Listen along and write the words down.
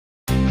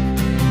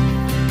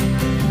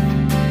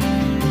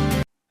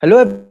Hello,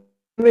 everyone.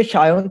 My name is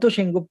Shayanto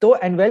Shengupto,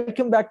 and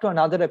welcome back to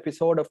another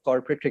episode of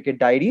Corporate Cricket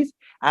Diaries.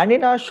 And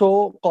in our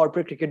show,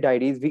 Corporate Cricket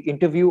Diaries, we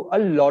interview a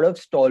lot of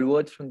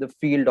stalwarts from the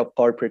field of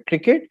corporate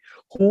cricket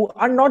who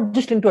are not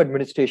just into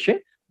administration,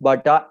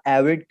 but are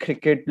avid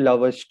cricket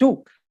lovers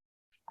too.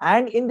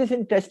 And in this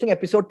interesting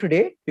episode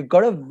today, we've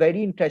got a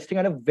very interesting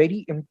and a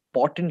very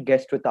important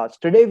guest with us.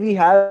 Today, we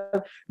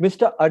have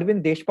Mr.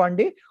 Arvind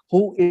Deshpande,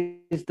 who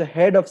is the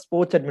head of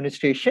sports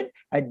administration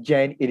at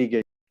Jain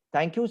Irrigation.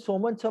 Thank you so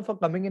much, sir, for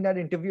coming in our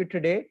interview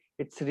today.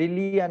 It's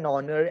really an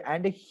honor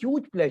and a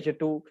huge pleasure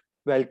to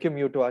welcome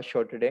you to our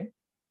show today.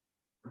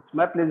 It's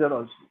my pleasure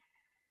also.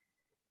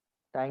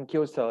 Thank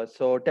you, sir.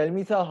 So tell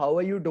me, sir, how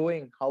are you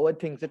doing? How are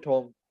things at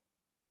home?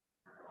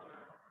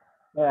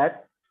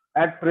 At,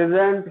 at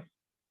present,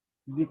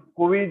 the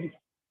COVID-19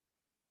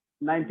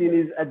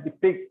 is at the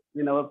peak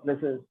in our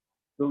places.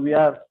 So we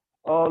are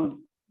all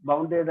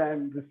bounded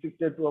and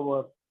restricted to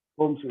our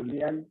homes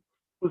only, and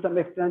to some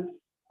extent,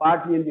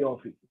 partly in the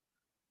office.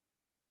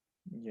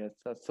 Yes,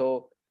 sir.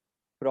 So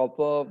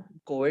proper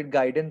COVID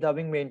guidance are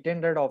being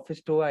maintained at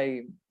office too,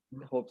 I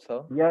hope,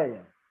 sir.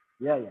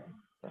 Yeah.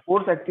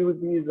 Sports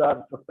activities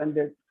are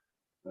suspended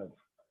uh,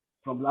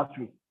 from last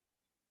week.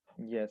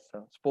 Yes,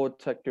 sir.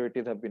 Sports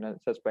activities have been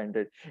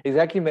suspended.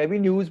 Exactly. मैं भी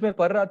news में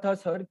पढ़ रहा था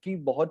sir कि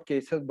बहुत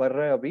cases बढ़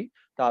रहे हैं अभी,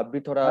 तो आप भी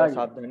थोड़ा Yeah,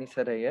 सावधानी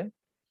से रहिए.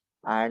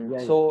 And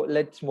yeah. so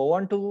let's move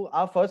on to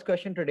our first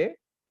question today.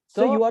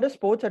 So So, you are a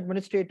sports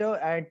administrator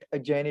at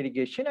Jain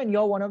Irrigation, and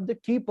you're one of the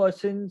key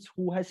persons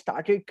who has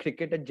started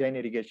cricket at Jain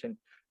Irrigation.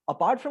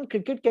 Apart from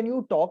cricket, can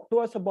you talk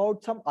to us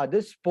about some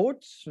other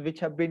sports which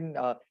have been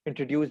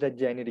introduced at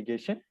Jain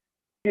Irrigation?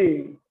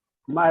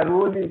 my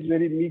role is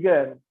very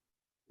meager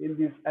in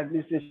this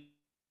administration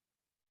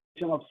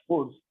of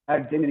sports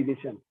at Jain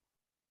Irrigation.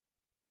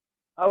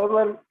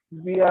 However,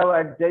 we have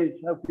at Jais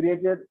have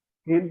created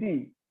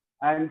healthy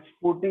and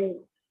sporting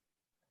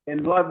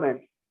environment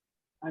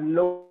and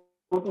love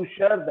to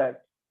share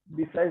that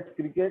besides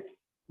cricket,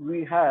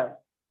 we have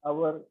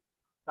our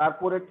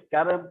corporate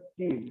carom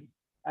team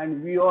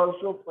and we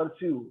also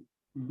pursue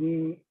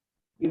the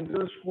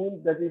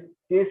inter-school that is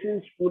Chase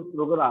in School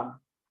program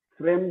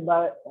framed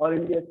by All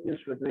India Chess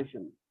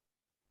Federation.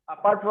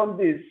 Apart from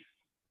this,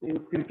 in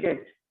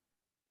cricket,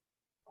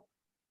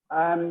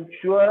 I am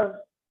sure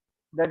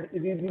that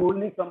it is the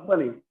only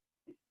company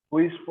who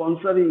is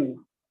sponsoring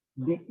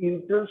the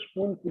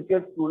inter-school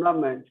cricket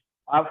tournament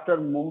after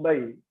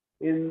Mumbai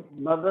in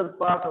northern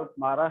part of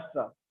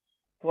Maharashtra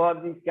for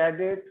the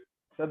cadet,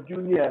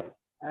 sub-junior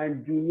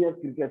and junior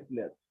cricket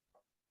players.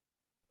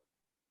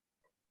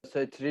 So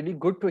it's really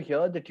good to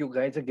hear that you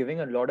guys are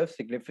giving a lot of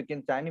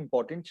significance and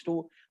importance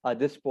to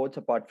other sports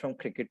apart from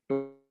cricket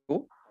too.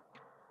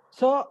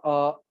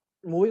 So,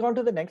 moving on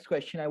to the next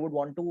question, I would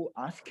want to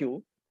ask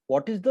you,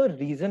 what is the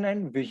reason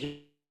and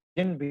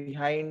vision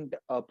behind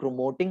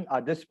promoting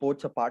other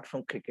sports apart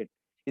from cricket?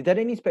 Is there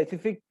any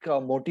specific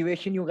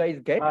motivation you guys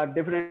get?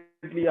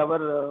 Definitely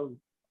our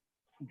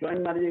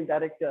joint managing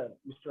director,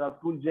 Mr.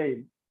 Atul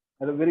Jain,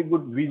 has a very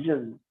good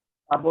vision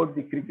about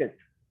the cricket.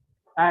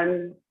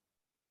 And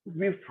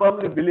we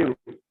firmly believe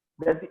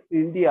that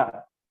in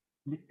India,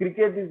 the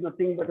cricket is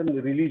nothing but a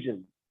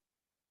religion.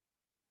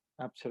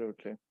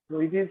 Absolutely. So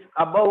it is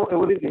above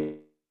everything.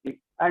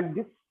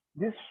 And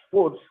this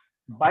sports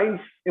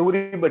binds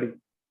everybody. Yeah.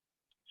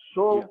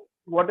 So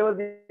whatever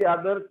the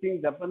other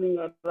things happening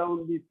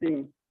around the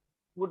thing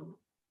would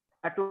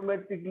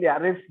automatically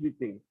arrest the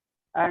thing.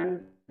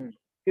 And Mm.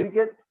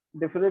 cricket,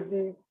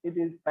 definitely it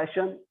is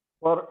passion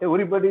for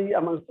everybody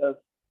amongst us.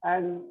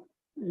 And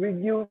we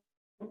give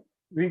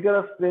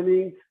vigorous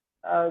trainings.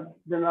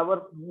 Then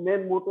our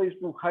main motto is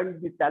to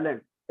hunt the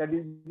talent, that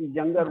is the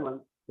younger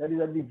one, that is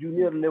at the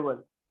junior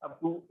level, up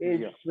to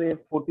age Yeah. say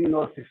 14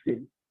 or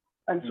 16.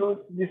 And Mm.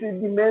 so this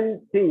is the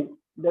main thing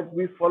that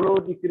we follow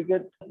the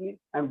cricket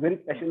and very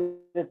Mm.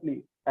 passionately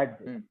at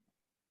this. Mm.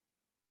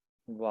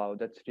 वाह,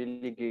 that's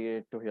really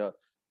great to here.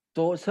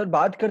 तो sir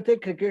बात करते हैं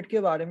cricket के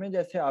बारे में,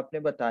 जैसे आपने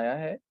बताया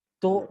है.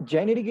 तो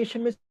जैन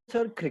इरिगेशन में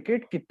सर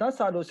क्रिकेट कितना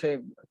सालों से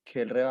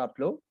खेल रहे हो आप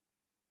लोग?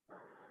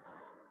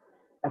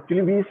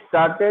 Actually, we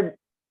started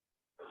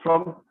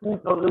from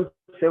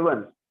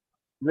 2007,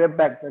 way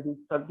back, that is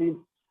 13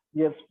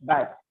 years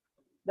back.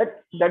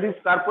 That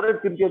is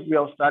corporate cricket we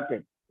have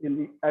started in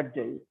the at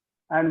Jai.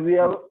 And we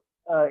have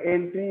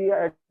entry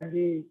at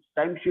the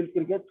time shield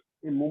cricket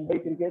in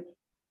Mumbai cricket.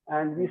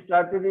 And we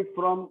started it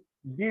from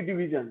B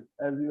division,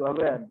 as you are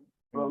aware,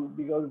 from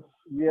because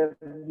we are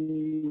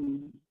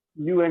the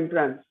new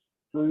entrants.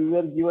 So we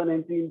were given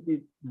entry in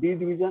the B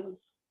division.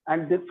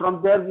 And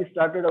from there we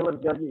started our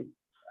journey.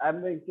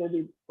 I'm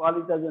actually call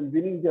it as a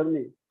winning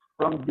journey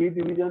from B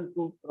division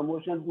to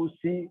promotion to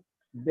C,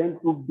 then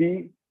to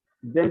B,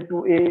 then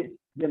to A,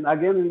 then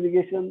again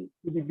relegation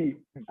to the B,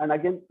 and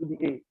again to the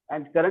A.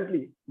 And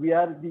currently, we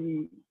are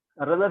the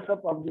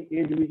runners-up of the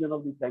A division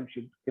of the time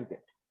shield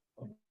cricket.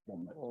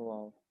 Oh,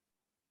 wow.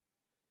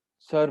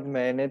 Sir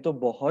मैंने तो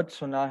बहुत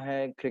सुना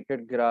है,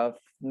 cricket graph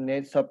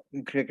ने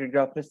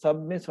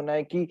सब ने सुना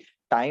है कि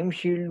टाइम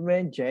शील्ड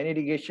में Jain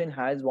irrigation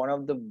has one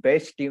of the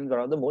best teams, one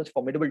of the most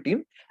formidable team,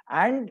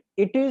 and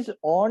it is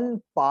on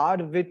par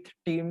with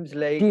teams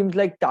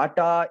like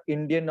Tata,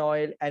 Indian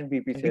Oil, and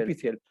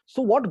BPCL.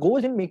 So what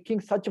goes in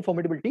making such a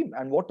formidable team,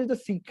 and what is the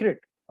secret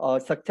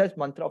success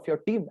mantra of your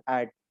team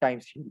at Time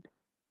Shield?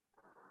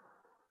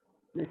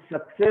 The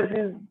success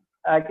is,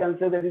 I can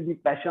say, that is the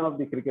passion of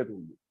the cricket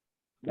only.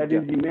 That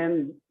is the main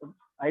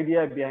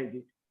idea behind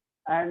it.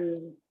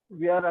 And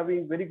we are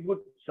having very good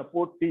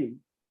support team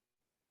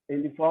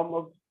in the form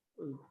of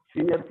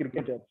senior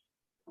cricketers.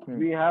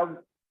 We have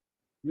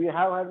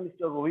had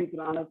Mr. Rohit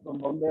Rana from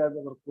Bombay as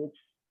our coach.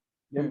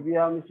 Then we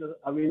have Mr.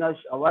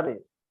 Avinash Aware,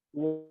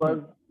 who was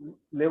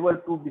level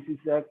 2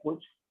 BCCI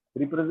coach,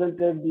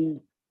 represented the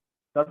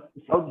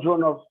south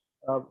zone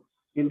of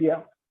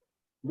India.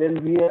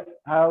 Then we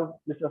have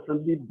Mr.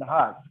 Sandeep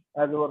Dahar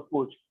as our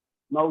coach.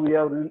 Now we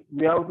have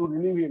to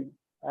relieve him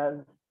as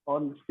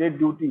on state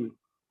duty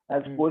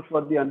as coach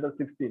for the under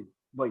 16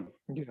 boys.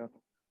 Yeah.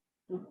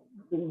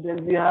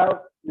 Then we have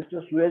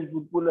Mr. Suresh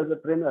Gurpul as a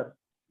trainer,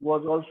 who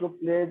was also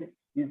played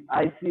his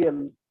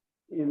ICL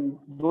in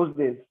those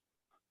days.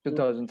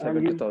 2007,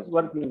 and he's 2000.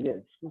 working, yes.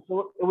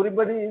 So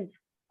everybody is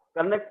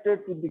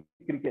connected to the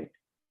cricket,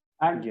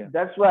 and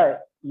that's why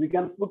we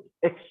can put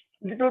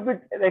little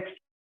bit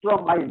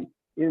extra mind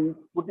in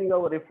putting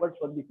our efforts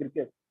for the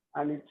cricket,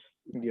 and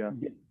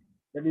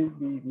that is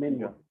the main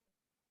one.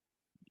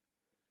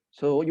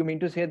 So you mean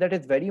to say that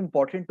it's very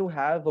important to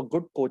have a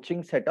good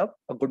coaching setup,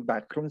 a good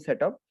backroom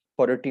setup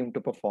for a team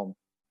to perform?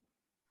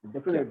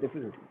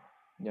 Definitely.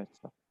 Yes,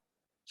 sir.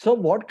 So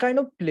what kind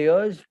of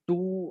players do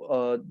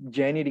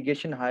Jain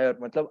irrigation higher?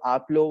 मतलब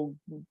आप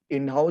लोग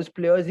in house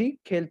players ही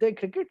खेलते हैं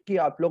cricket कि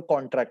आप लोग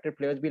contracted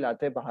players भी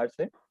लाते हैं बाहर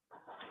से?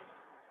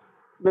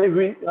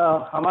 नहीं,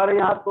 हमारे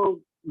यहाँ तो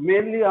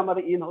मेनली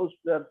हमारे इन हाउस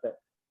प्लेयर्स है,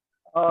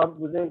 और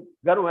मुझे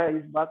गर्व है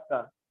इस बात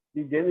का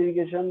कि जैन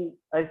इरिगेशन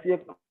ऐसी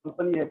एक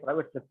कंपनी है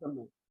प्राइवेट सेक्टर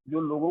में जो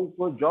लोगों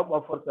को जॉब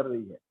ऑफर कर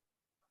रही है।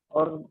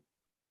 और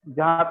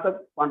जहाँ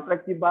तक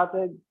कॉन्ट्रैक्ट की बात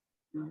है,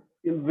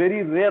 इन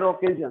वेरी रेयर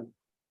ओकेजन,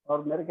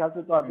 और मेरे ख्याल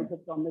से तो अभी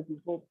तक तो हमने किसी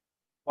को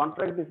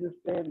कॉन्ट्रैक्ट बेसिस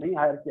पे नहीं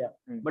हायर किया,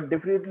 but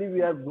definitely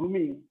we are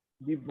grooming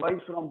the boys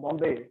from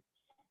Bombay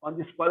on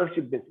the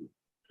scholarship basis.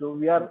 So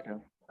we are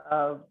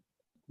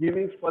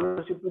giving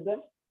scholarship to them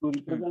to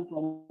represent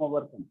from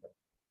our company.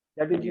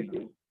 That is the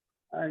thing.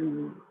 And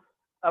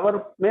our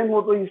main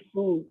motto is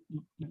to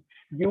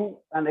give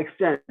and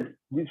extend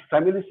this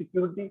family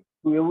security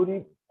to every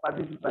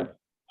participant,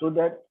 so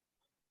that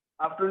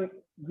after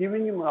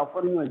giving him,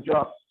 offering him a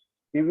job,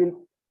 he will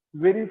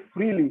very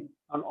freely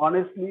and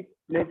honestly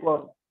play for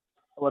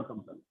our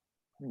company.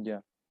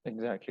 Yeah,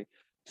 exactly.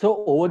 So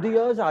over the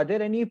years, are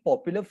there any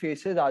popular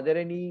faces? Are there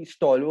any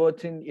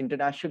stalwarts in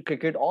international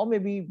cricket or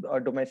maybe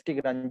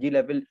domestic Ranji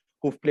level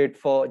who've played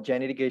for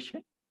Jane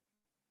Irrigation?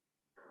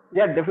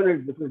 Yeah,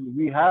 definitely.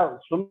 We have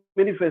so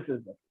many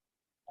faces there.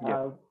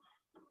 Yeah.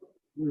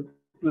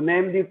 To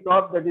name the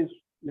top, that is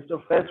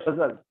Mr. Faiz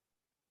Fazal.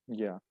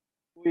 Yeah.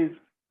 Who is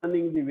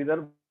running the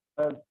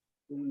Vidarbha.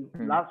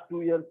 In last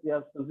 2 years, he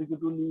has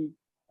consecutively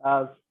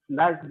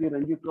snatched the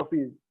Ranji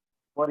trophies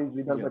for his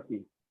Vidarbha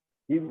team.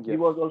 He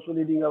was also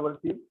leading our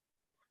team.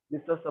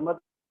 Mr. Samat,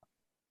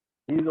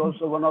 he is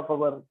also one of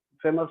our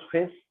famous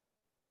face.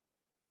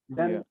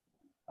 Then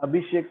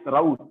Abhishek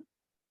Raut,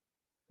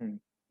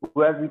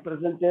 who has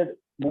represented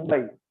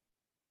Mumbai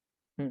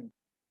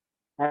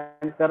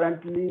and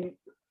currently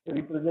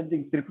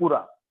representing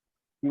Tripura.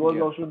 He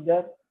was also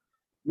there.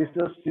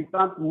 Mr.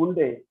 Srikant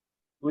Munde,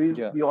 who is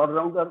the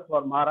all-rounder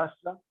for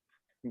Maharashtra.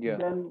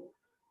 Then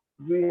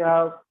we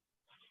have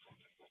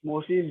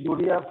Mohsin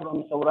Dudia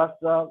from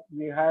Saurashtra.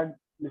 We had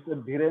Mr.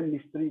 Dhiren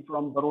Mistry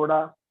from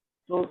Baroda.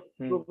 So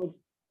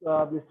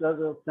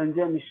Mr.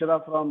 Sanjay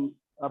Mishra from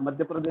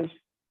Madhya Pradesh.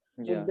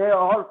 So they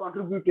all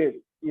contributed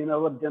in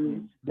our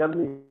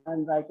journey,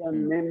 and I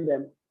can name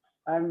them.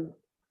 And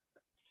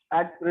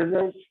at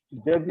present,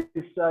 Jay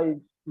Bisra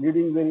is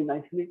leading very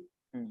nicely.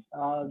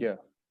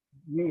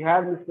 We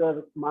had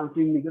Mr.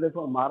 Mansingh Nigre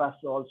from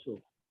Maharashtra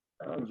also.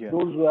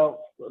 Those who have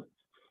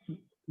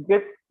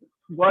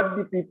got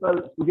the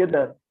people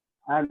together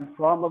and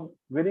form a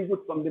very good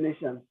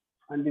combination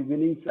and the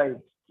winning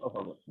side of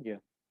our.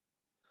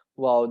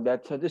 Wow,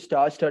 that's such a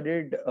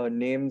star-studded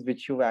names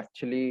which you've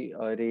actually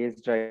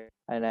raised, right?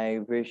 And I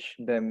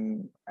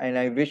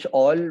wish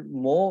all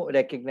more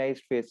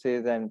recognized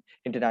faces and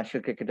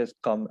international cricketers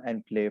come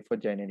and play for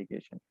Jain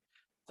Irrigation.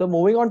 So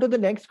moving on to the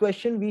next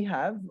question we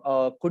have,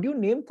 could you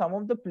name some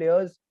of the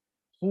players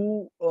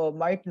who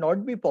might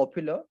not be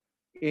popular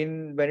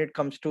when it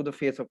comes to the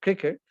face of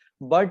cricket,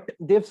 but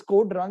they've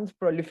scored runs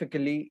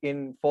prolifically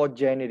for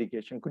Jain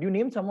Irrigation? Could you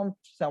name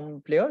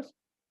some players?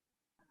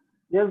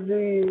 Yes,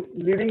 the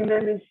leading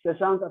name is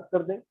Shashank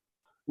Askardhe,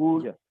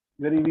 who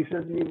very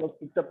recently was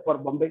picked up for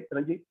Bombay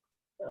Ranji.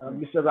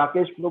 Mr.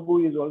 Rakesh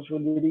Prabhu is also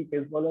leading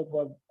pace bowler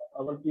for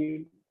our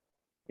team,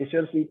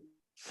 HRC.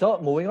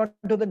 So moving on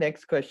to the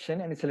next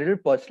question, and it's a little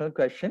personal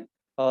question.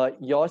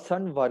 Your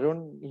son Varun,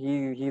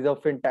 he's a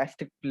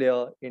fantastic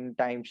player in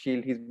Time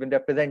Shield. He's been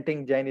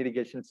representing Jain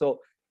Irrigation. So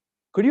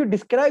could you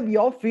describe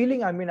your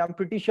feeling? I mean, I'm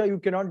pretty sure you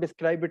cannot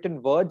describe it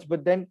in words,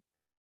 but then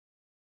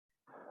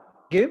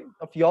give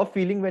of your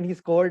feeling when he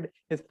scored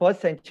his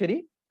first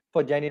century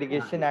for Jain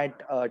Irrigation at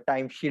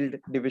Time Shield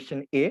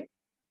Division A.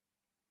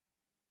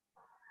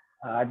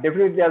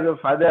 Definitely, as a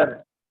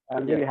father,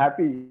 I'm very Yeah.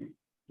 happy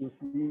to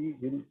see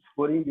him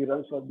scoring the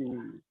runs for the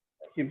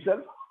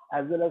himself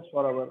as well as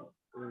for our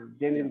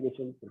Jain Yeah.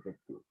 Irrigation cricket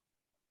team.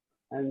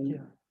 And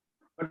Yeah.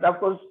 but of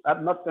course,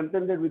 I'm not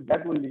contented with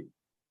that only.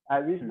 I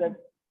wish Mhm. that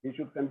he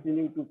should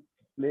continue to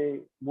play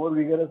more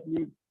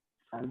vigorously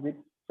and with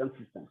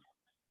consistency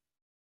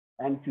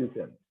and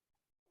sincere.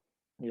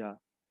 Yeah.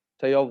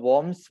 So your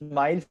warm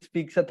smile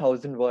speaks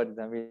 1,000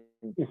 words. I mean,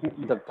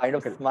 the kind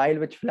of Correct. smile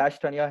which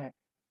flashed on your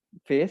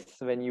face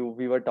when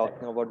we were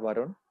talking about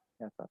Varun.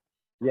 Yeah, sir.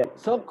 Yes,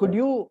 So could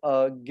you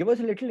give us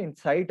a little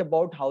insight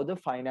about how the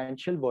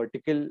financial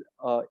vertical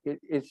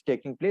is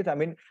taking place? I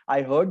mean,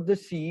 I heard the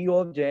CEO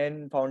of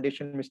Jain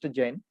Foundation, Mr.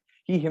 Jain,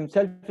 he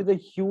himself is a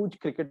huge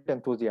cricket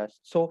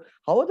enthusiast. So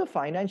how are the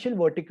financial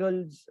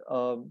verticals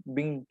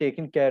being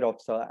taken care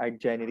of, sir, at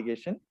Jain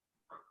Irrigation?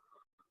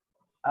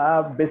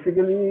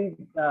 Basically,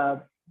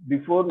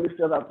 before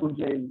Mr. Atul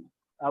Jain,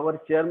 our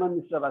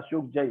chairman, Mr.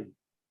 Ashok Jain,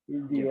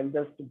 is Yeah. the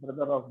eldest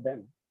brother of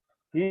them.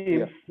 He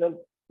Yeah. himself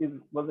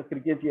was a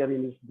cricketer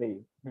in his day,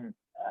 Hmm.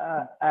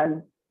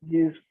 and he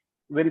is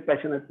very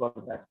passionate for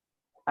that.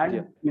 Yeah. And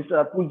Mr.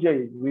 Atul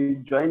Jain, who is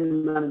joint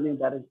managing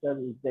director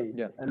in Jain,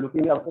 Yeah. and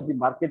looking after the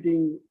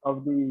marketing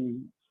of the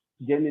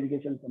Jain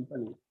Irrigation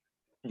Company.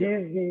 He Yeah.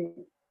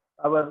 is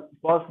our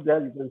boss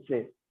there, you can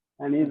say.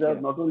 And he's a Yeah.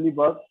 not only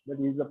boss, but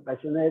he's a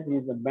passionate,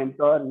 he's a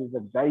mentor, he's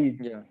a guide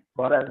Yeah.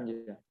 for us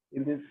Yeah.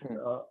 in this Hmm.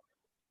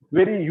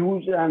 very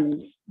huge and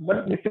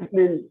but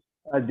disciplined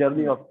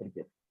journey Hmm. of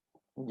cricket.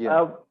 Yeah.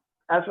 Uh,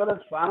 as far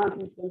as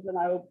finance is concerned,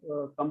 I have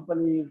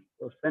companies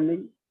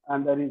spending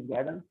under his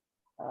guidance.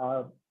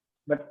 Uh,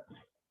 but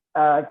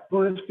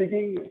truly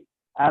speaking,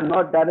 I'm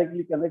not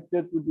directly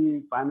connected to the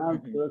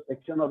finance Mhm.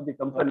 section of the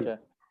company. Okay.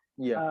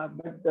 Yeah.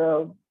 But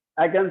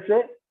I can say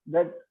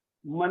that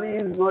money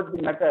is not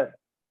the matter.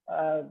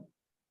 Uh,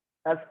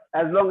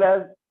 as long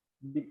as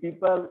the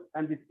people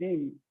and the team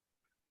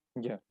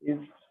Yeah. is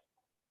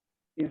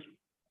is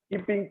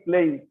keeping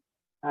playing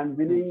and Hmm.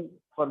 winning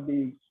for the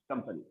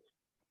company.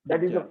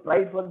 That is a Yeah.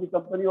 pride for the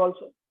company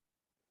also,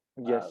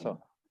 Yes, sir.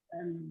 um,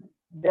 and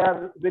they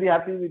are very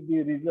happy with the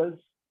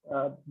results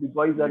the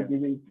boys are Yeah.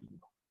 giving.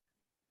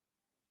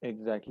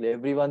 Exactly.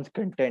 Everyone's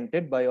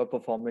contented by your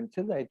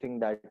performances. I think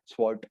that's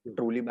what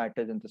truly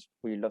matters in this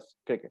field of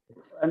cricket.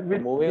 And So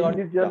with moving in on.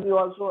 this Yeah. journey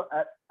also,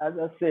 as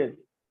I said,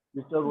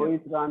 Mr. Yeah.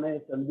 Rohit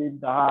Rane, Sandeep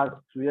Dahad,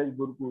 Suyaj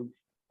Gurkul,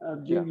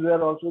 Yeah. these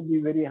were also the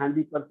very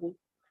handy persons,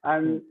 Hmm.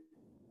 and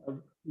uh,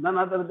 none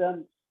other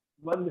than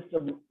one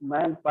Mr.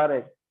 Mayank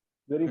Parekh,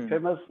 very Hmm.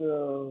 famous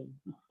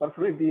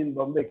personality in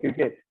Bombay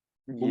cricket,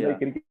 Mumbai Yeah.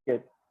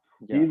 cricket.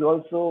 He is Yeah.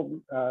 also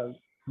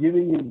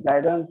giving his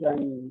guidance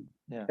and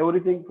Yeah.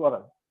 everything for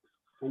us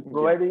and Yeah.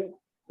 providing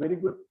very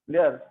good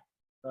players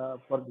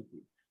for the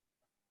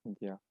team.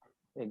 Yeah.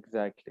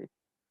 Exactly.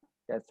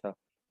 Yes, sir.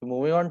 So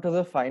moving on to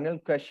the final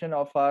question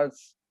of our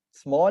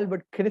small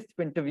but crisp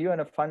interview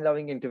and a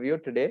fun-loving interview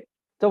today.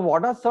 So,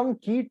 what are some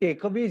key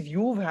takeaways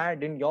you've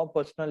had in your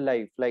personal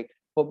life, like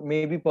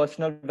maybe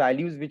personal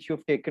values which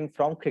you've taken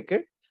from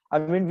cricket? I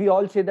mean, we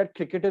all say that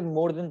cricket is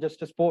more than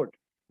just a sport;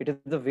 it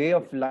is a way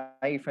of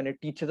life, and it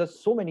teaches us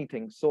so many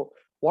things. So,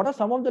 what are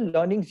some of the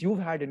learnings you've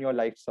had in your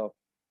life, sir?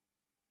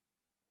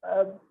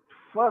 Uh,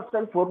 First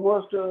and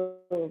foremost,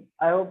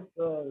 I hope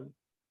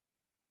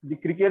the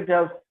cricket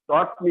has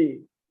taught me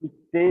to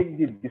take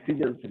the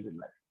decisions in the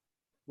life.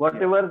 Yeah.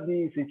 Whatever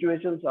the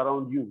situations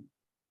around you,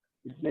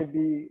 it may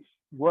be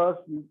worse,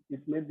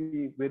 it may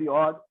be very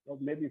odd, or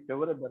maybe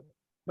favorable,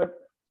 but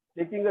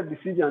taking a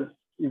decision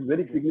is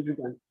very Yeah.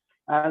 significant.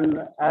 And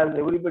as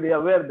everybody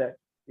aware that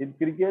in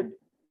cricket,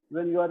 Mm.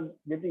 when you are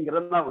getting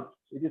run out,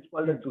 it is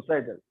called as Mm.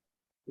 suicidal.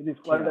 It is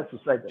called Yeah. as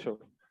suicidal. True.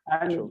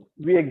 And True.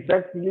 we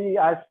exactly,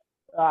 as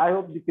I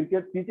hope the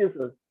cricket teaches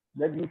us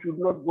that you should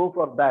not go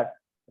for that.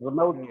 Run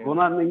out Yeah.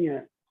 होना नहीं है,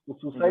 तो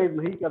Yeah. Suicide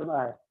नहीं करना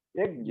है.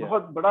 एक Yeah.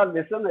 बहुत बड़ा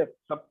लेसन है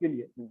सबके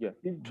लिए Yeah.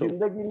 कि True.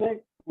 जिंदगी में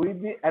कोई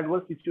भी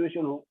एडवर्स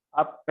सिचुएशन हो,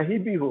 आप कहीं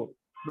भी हो,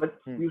 but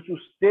Mm. You should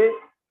stay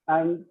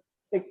and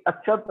एक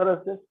अच्छा तरह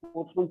से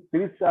स्पोर्ट्समैन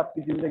स्पिरिट से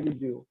आपकी जिंदगी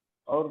जियो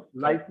और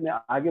लाइफ Correct. में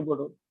आगे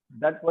बढ़ो.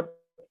 That what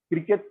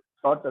cricket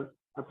taught us,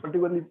 and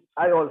particularly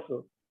I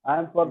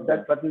am for Yeah.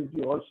 that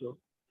fraternity also.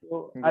 So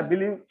I Yeah.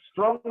 believe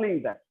strongly in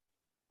that.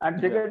 And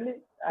Yeah. secondly,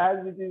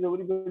 as it is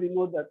everybody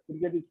knows that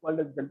cricket is called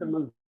as Mm.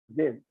 gentleman's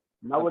game.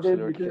 Nowadays,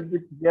 little Absolutely.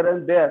 bit here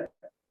and there,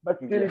 but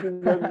still it Yeah.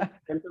 is a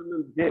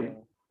gentleman's game,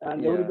 Yeah.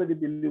 and Yeah. everybody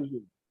believes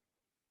in.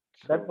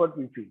 That's True. what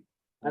we feel,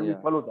 and we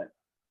Yeah. follow that.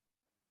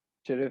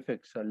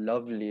 Terrific, sir.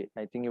 Lovely.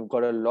 I think you've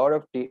got a lot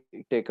of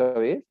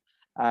takeaways.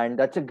 And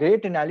that's a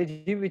great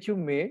analogy which you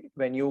made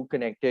when you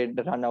connected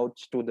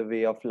runouts to the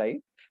way of life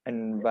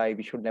and why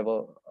we should never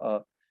uh,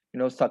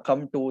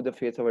 succumb to the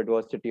face of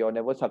adversity or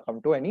never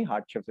succumb to any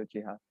hardships which he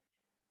has.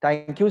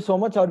 Thank you so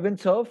much, Arvind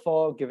sir,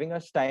 for giving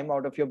us time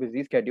out of your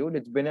busy schedule.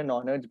 It's been an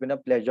honor, it's been a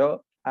pleasure,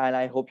 and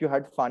I hope you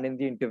had fun in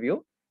the interview.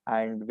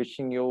 And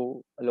wishing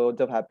you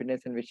loads of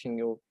happiness and wishing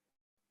you,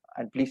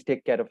 and please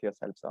take care of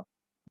yourself, sir.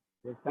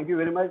 Yes, thank you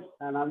very much,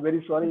 and I'm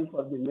very sorry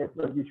for the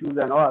network issues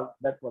and all.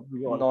 That's what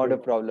we all Not a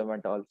face. problem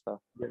at all, sir.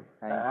 Yes.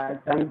 Thank you. And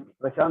thank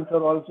Prashant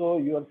sir also,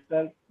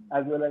 yourself,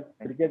 as well as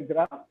Cricket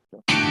Graph.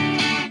 Sure.